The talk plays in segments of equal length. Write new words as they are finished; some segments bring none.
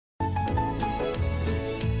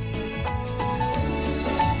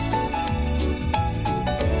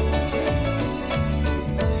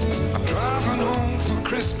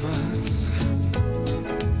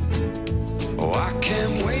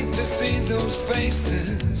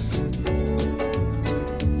faces.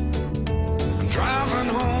 I'm driving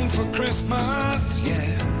home for Christmas,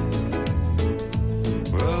 yeah.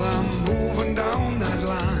 Well, I'm moving down that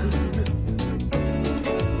line,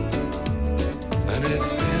 and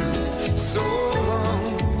it's been so long,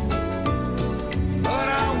 but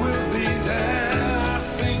I will be there. I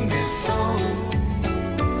sing this song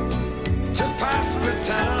to pass the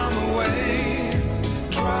time away,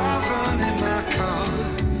 driving in my car,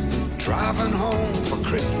 driving home for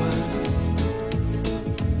Christmas.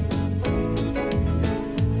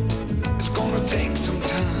 It's gonna take some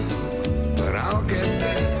time, but I'll get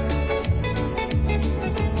there.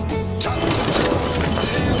 Top to toe and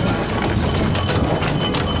tail lights.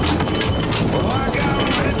 Oh, I got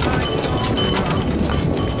red lights on the ground,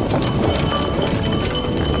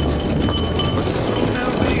 but soon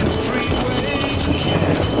there'll be a freeway,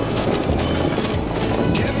 yeah.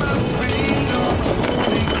 Get my feet on the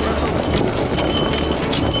holy ground.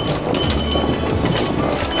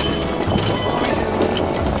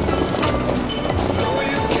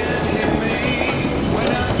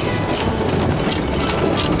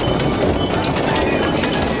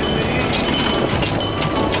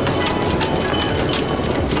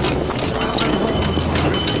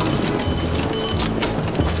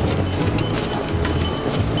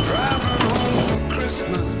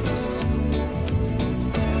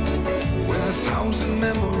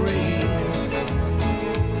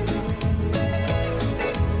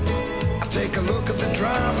 Take a look at the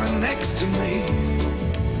driver next to me.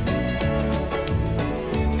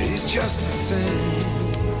 He's just the same,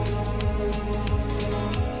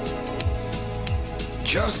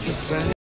 just the same.